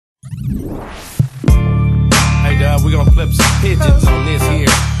Hey, dog, we gonna flip some pigeons on this here.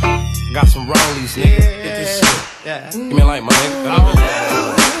 Got some rollies, nigga. Get this shit. Yeah. Give me a light, my nigga.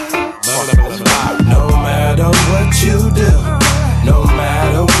 No matter what you do, no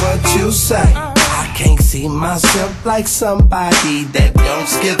matter what you say, I can't see myself like somebody that don't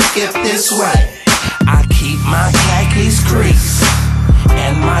skip this way. I keep my khakis creased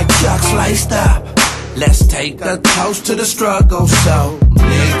and my chucks laced up. Let's take a toast to the struggle, so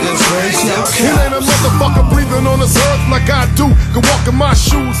niggas raise your cups. It ain't a motherfucker breathing on this earth like I do. Can walk in my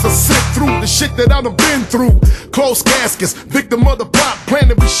shoes or sit through the shit that I done been through. Close caskets, victim of the plot, plan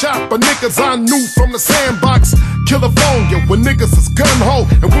to be shot by niggas I knew from the sandbox. California, when niggas is gun-ho,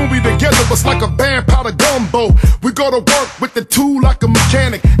 and when we together it's like a band powder gumbo. We go to work with the tool like a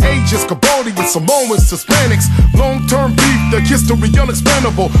mechanic. Asians, Cambodians, Samoans, Hispanics. Long-term beef, the history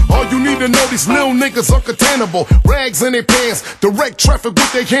unexplainable. All you need to know, these little niggas uncontainable. Rags in their pants, direct traffic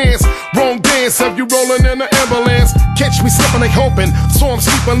with their hands. Wrong dance, have you rolling in the ambulance. Catch me slipping, they hoping, so I'm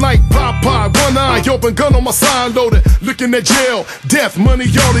sleeping like Popeye. One eye open, gun on my side loaded. Looking at jail, death, money,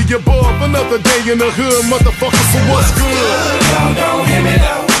 all the above. Another day in the hood, motherfucker, so what's good? Y'all don't hear me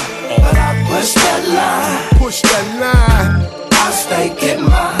though, but I push that line. Push that line. I stay getting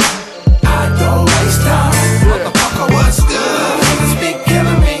mine. I don't waste time. Motherfucker, what's good? Niggas be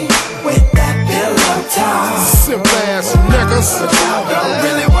killing me with that pillow talk. Simp ass niggas. But y'all don't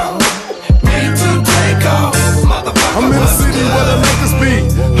really want me to take off. Motherfucker, I'm in the what's city good? where the niggas be.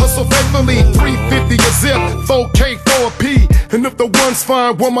 Hustle faithfully, 350 a zip, 4K for a P. And if the ones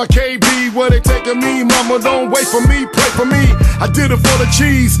find what my KB, where they taking me, mama, don't wait for me, pray for me. I did it for the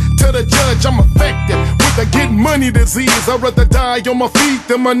cheese. Tell the judge I'm affected with the get money disease. I'd rather die on my feet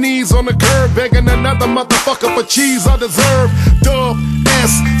than my knees on the curb, begging another motherfucker for cheese I deserve. Dub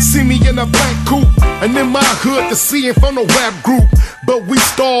S, see me in a black coupe, and in my hood to see it from the rap group. But we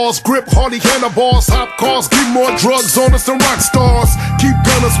stars, grip hardy handlebars, hop cars, keep more drugs on us than rock stars. Keep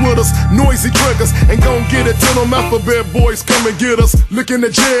gunners with us, noisy triggers, and gon' get it till them alphabet boys come and get us. Looking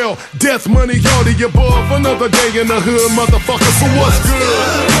at jail, death, money, all the above. Another day in the hood, motherfucker, so what's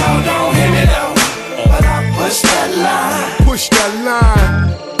good? Y'all don't hear me though, but I push that line. Push that line.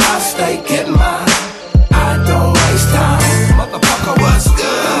 I stay getting mine. I don't waste time. Motherfucker, what's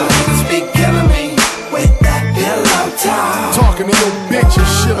good? Niggas be killing me with that pillow talk. Talking to your bitch and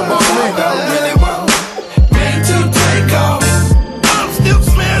shit about me. Don't really want me to take off. I'm still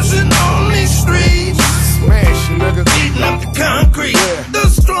smashing on these streets, Smash, nigga. eating up the concrete. Yeah. The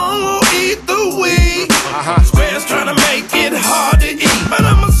strong will eat the weak. Squares trying to make it hard to eat, but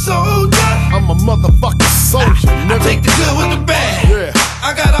I'm a soldier. I'm a motherfucking soldier, I nigga. take the good with the bad. Yeah.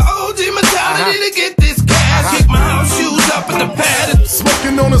 I got an OG mentality to get this cash. Kick my house shoes up at the pad.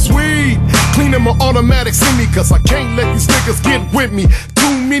 Smoking on this weed, cleaning my automatics in me, cause I can't let these niggas get with me.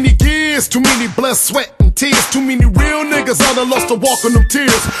 Too many years, too many blood, sweat, and tears. Too many real niggas I done lost to walk on them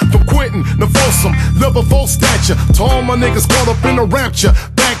tears. From quitting, the foursome, level 4 stature. To all my niggas caught up in the rapture.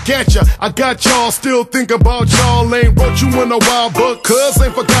 Back at ya, I got y'all, still think about y'all. Ain't wrote you in a while, but cuz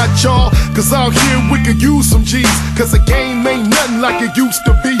ain't forgot y'all. Cause out here we could use some G's, cause the game ain't nothing like it used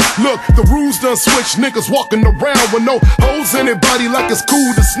to be. Look, the rules done switched, niggas walking around with no hoes in their body like it's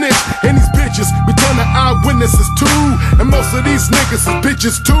cool to snitch. And these bitches, we turn the eyewitnesses too. And most of these niggas is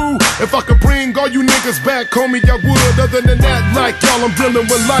bitches too. If I could bring all you niggas back, homie, I would. Other than that, like y'all, I'm dealing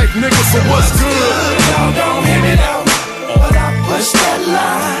with life, niggas, so what's good? Y'all don't hear me though, but I push that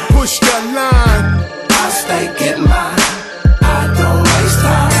line. Push that line. I stay getting mine. I don't waste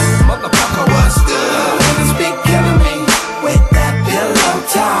time. Motherfucker, what's good? Niggas be killing me with that pillow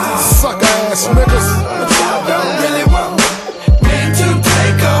talk. Sucker ass niggas. But y'all don't really want me to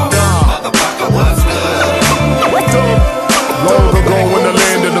take off. Motherfucker, what's good? Long ago in the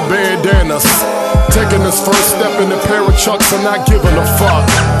land of the bandanas, taking his first step in a pair of chucks and not giving a fuck.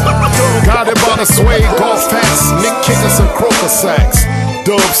 Guided by the suede golf hats, Nick Kickers and Croker Sacks.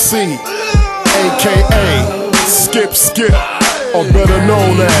 Dub C, a.k.a. Skip Skip, or better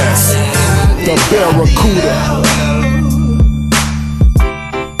known as the Barracuda.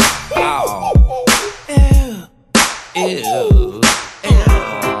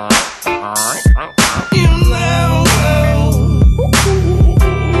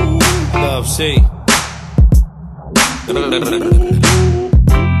 Dub C.